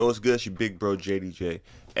What's good? It's your big bro JDJ.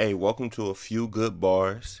 Hey, welcome to a few good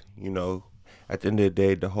bars. At the end of the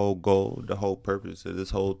day, the whole goal, the whole purpose of this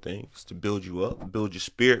whole thing is to build you up, build your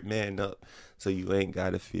spirit man up, so you ain't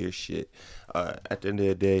gotta fear shit. At the end of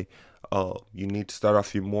the day, you need to start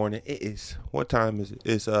off your morning. It is what time is it?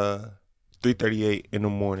 It's 3:38 in the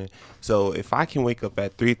morning. So if I can wake up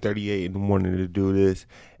at 3:38 in the morning to do this,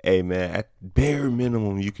 hey man, at bare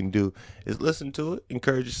minimum you can do is listen to it,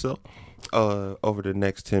 encourage yourself over the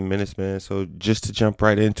next 10 minutes, man. So just to jump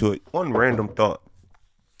right into it, one random thought.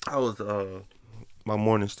 I was my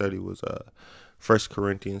morning study was 1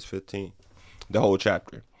 Corinthians 15, the whole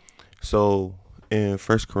chapter. So in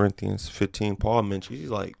 1 Corinthians 15, Paul mentions, he's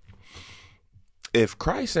like, if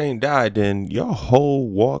Christ ain't died, then your whole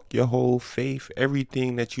walk, your whole faith,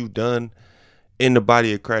 everything that you've done in the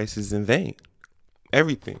body of Christ is in vain.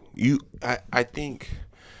 Everything. I think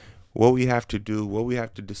what we have to do, what we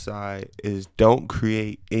have to decide is don't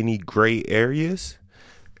create any gray areas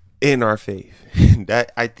in our faith.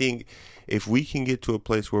 That I think if we can get to a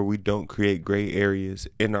place where we don't create gray areas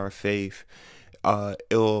in our faith,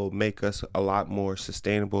 it will make us a lot more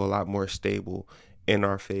sustainable, a lot more stable in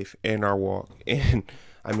our faith, in our walk. And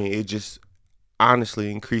I mean, it just honestly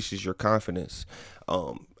increases your confidence.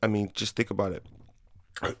 Just think about it.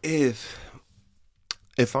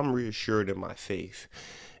 If I'm reassured in my faith,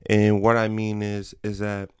 and what I mean is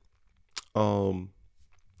that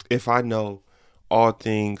if I know all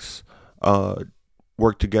things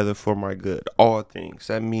work together for my good, all things,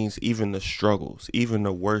 that means even the struggles, even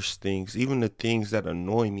the worst things, even the things that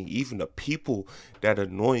annoy me, even the people that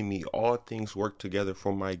annoy me, all things work together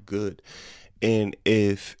for my good. And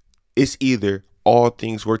if it's either all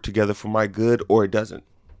things work together for my good or it doesn't,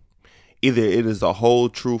 either it is a whole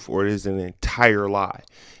truth or it is an entire lie.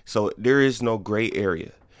 So there is no gray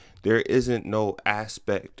area. There isn't no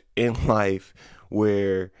aspect in life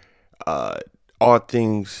where all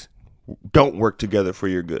things don't work together for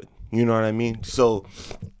your good. You know what I mean? So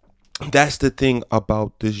that's the thing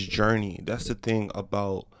about this journey. That's the thing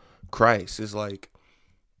about Christ. Is like,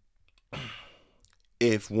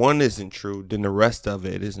 if one isn't true, then the rest of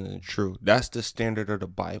it isn't true. That's the standard of the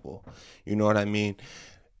Bible. You know what I mean?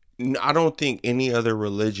 I don't think any other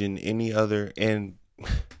religion, and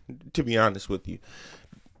to be honest with you,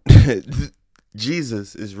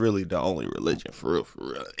 Jesus is really the only religion for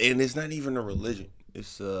real. And it's not even a religion.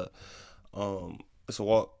 It's a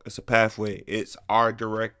walk, it's a pathway. It's our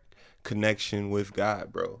direct connection with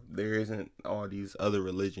God, bro. There isn't all these other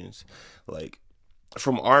religions. Like,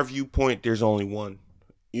 from our viewpoint, there's only one,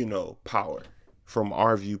 power. From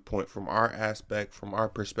our viewpoint, from our aspect, from our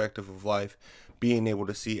perspective of life, being able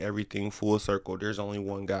to see everything full circle, there's only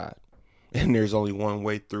one God. And there's only one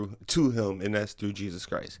way through to him, and that's through Jesus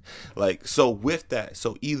Christ. Like, so with that,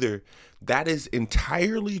 so either that is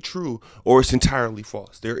entirely true or it's entirely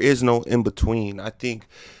false. There is no in between. I think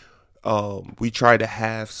we try to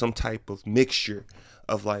have some type of mixture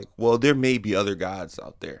of like, well, there may be other gods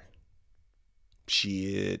out there.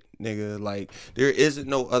 Shit, nigga, like there isn't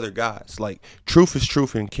no other gods. Like, truth is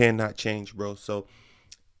truth and cannot change, bro. So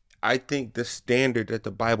I think the standard that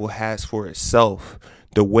the Bible has for itself,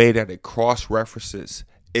 the way that it cross-references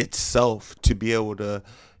itself to be able to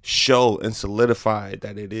show and solidify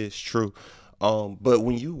that it is true. But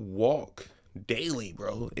when you walk daily,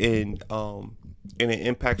 bro, and it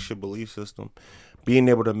impacts your belief system, being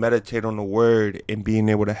able to meditate on the word and being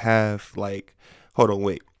able to have like, hold on,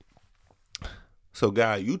 wait. So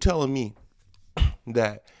God, you telling me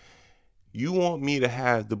that you want me to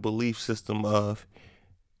have the belief system of,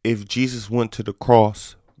 if Jesus went to the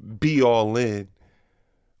cross, be all in.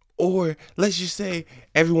 Or let's just say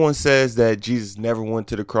everyone says that Jesus never went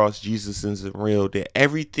to the cross, Jesus isn't real, that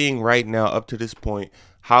everything right now up to this point,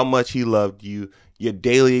 how much he loved you, your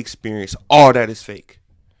daily experience, all that is fake.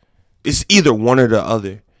 It's either one or the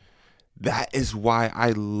other. That's why I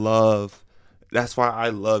love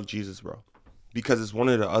Jesus, bro. Because it's one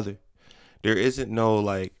or the other. There isn't no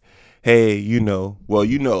like, hey, you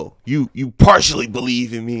partially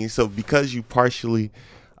believe in me. So because you partially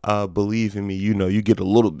believe in me, you get a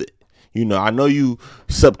little bit. I know you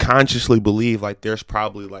subconsciously believe like there's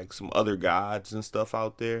probably like some other gods and stuff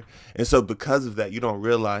out there. And so because of that, you don't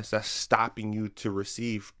realize that's stopping you to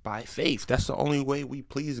receive by faith. That's the only way we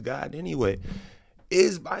please God anyway,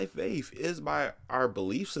 is by faith, is by our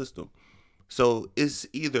belief system. So it's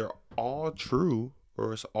either all true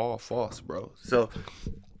or it's all false, bro. So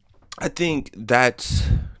I think that's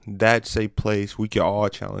a place we can all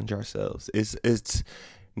challenge ourselves. It's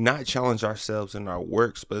not challenge ourselves in our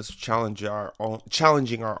works, but it's challenging our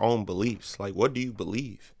own beliefs. Like, what do you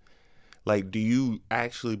believe? Like, do you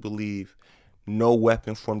actually believe no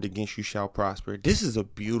weapon formed against you shall prosper. This is a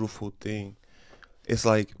beautiful thing. It's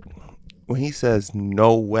like when he says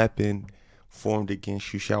no weapon formed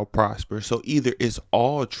against you shall prosper. So either it's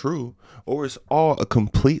all true or it's all a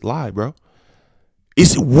complete lie, bro.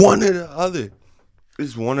 It's one or the other.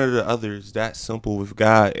 It's one or the other. It's that simple with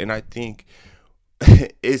God. And I think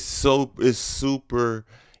it's super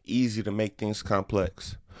easy to make things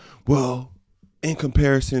complex. Well, in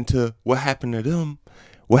comparison to what happened to them,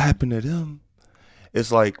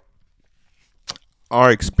 it's like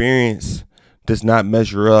our experience does not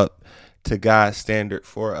measure up to God's standard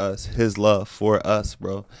for us, his love for us,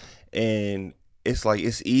 bro. And it's like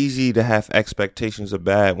it's easy to have expectations of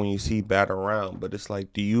bad when you see bad around, but it's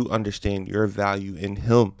like, do you understand your value in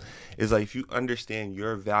him? It's like if you understand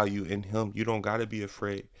your value in him, you don't got to be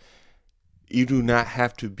afraid. You do not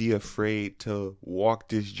have to be afraid to walk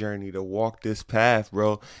this journey, to walk this path,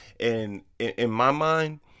 bro. And in my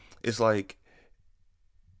mind, it's like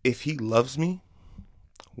if he loves me,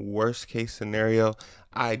 worst case scenario,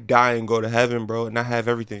 I die and go to heaven, bro, and I have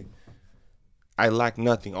everything. I lack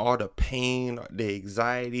nothing. All the pain, the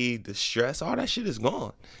anxiety, the stress, all that shit is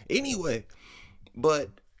gone. Anyway, but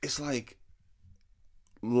it's like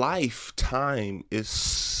lifetime is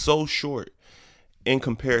so short in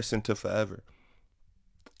comparison to forever.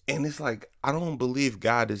 And it's like, I don't believe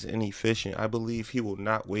God is inefficient. I believe he will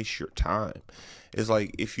not waste your time. It's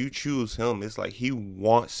like, if you choose him, it's like he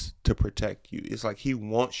wants to protect you. It's like he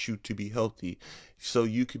wants you to be healthy so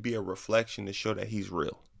you could be a reflection to show that he's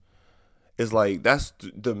real. It's like, that's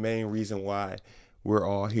the main reason why we're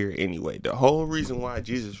all here anyway. The whole reason why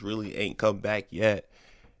Jesus really ain't come back yet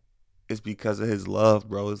is because of his love,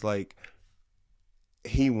 bro. It's like,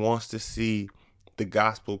 he wants to see the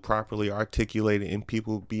gospel properly articulated and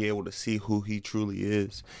people be able to see who he truly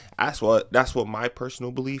is. That's what my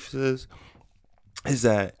personal belief is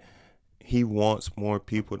that he wants more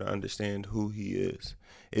people to understand who he is.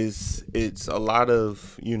 It's a lot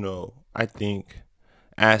of, I think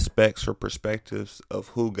aspects or perspectives of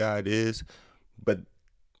who God is, but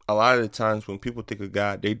a lot of the times when people think of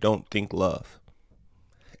God, they don't think love.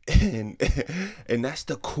 And that's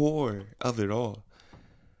the core of it all.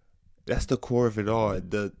 That's the core of it all.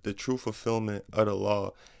 The true fulfillment of the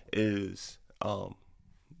law is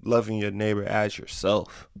loving your neighbor as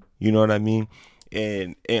yourself. You know what I mean?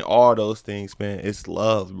 And all those things, man, it's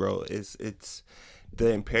love, bro. It's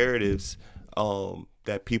the imperatives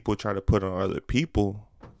that people try to put on other people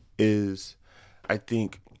is, I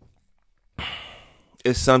think,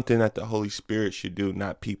 it's something that the Holy Spirit should do,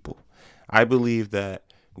 not people. I believe that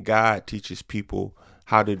God teaches people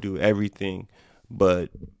how to do everything, but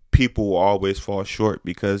people will always fall short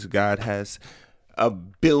because God has a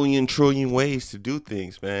billion trillion ways to do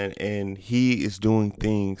things, man, and he is doing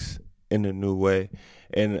things in a new way.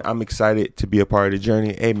 And I'm excited to be a part of the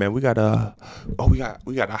journey. Hey, man, we got a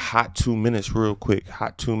hot 2 minutes real quick.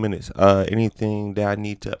 Hot 2 minutes. Anything that I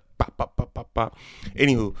need to pop.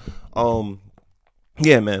 Anywho,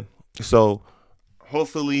 yeah, man. So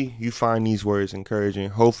hopefully you find these words encouraging.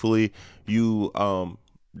 Hopefully you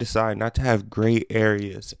decide not to have gray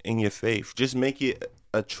areas in your faith. Just make it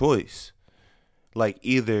a choice. Like,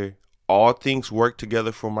 either all things work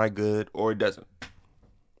together for my good or it doesn't.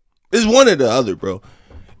 It's one or the other, bro.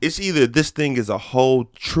 It's either this thing is a whole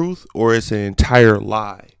truth or it's an entire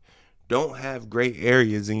lie. Don't have gray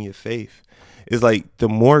areas in your faith. It's like the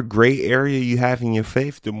more gray area you have in your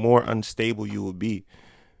faith, the more unstable you will be.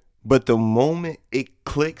 But the moment it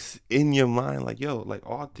clicks in your mind, like, yo, like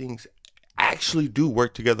all things actually do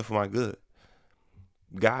work together for my good.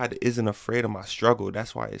 God isn't afraid of my struggle.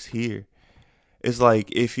 That's why it's here. It's like,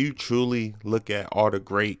 if you truly look at all the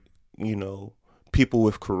great, people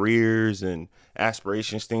with careers and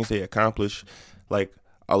aspirations, things they accomplish, like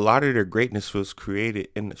a lot of their greatness was created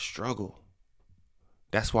in the struggle.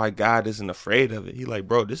 That's why God isn't afraid of it. He like,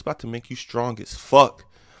 bro, this is about to make you strong as fuck.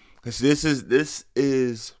 Because this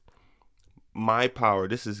is my power.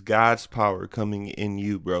 This is God's power coming in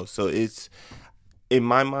you, bro. So it's, in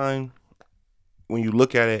my mind, when you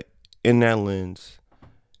look at it in that lens,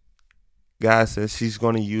 God says he's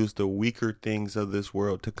going to use the weaker things of this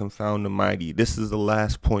world to confound the mighty. This is the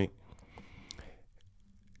last point.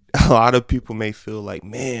 A lot of people may feel like,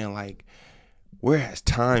 man, like, where has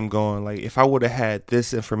time gone? Like, if I would have had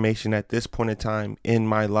this information at this point in time in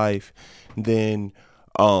my life, then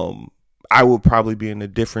I would probably be in a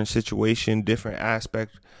different situation, different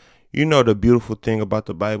aspect. The beautiful thing about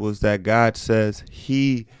the Bible is that God says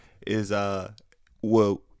he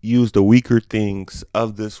will use the weaker things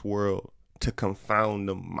of this world to confound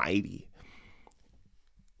the mighty.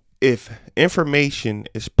 If information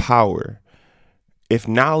is power, if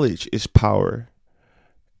knowledge is power,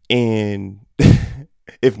 and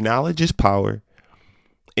if knowledge is power,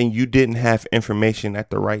 and you didn't have information at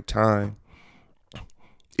the right time,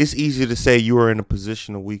 it's easy to say you are in a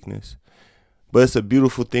position of weakness. But it's a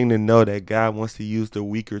beautiful thing to know that God wants to use the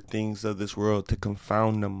weaker things of this world to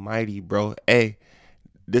confound the mighty, bro. Hey,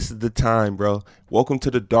 this is the time, bro. Welcome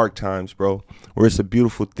to the dark times, bro, where it's a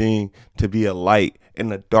beautiful thing to be a light in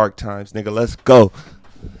the dark times, nigga. Let's go.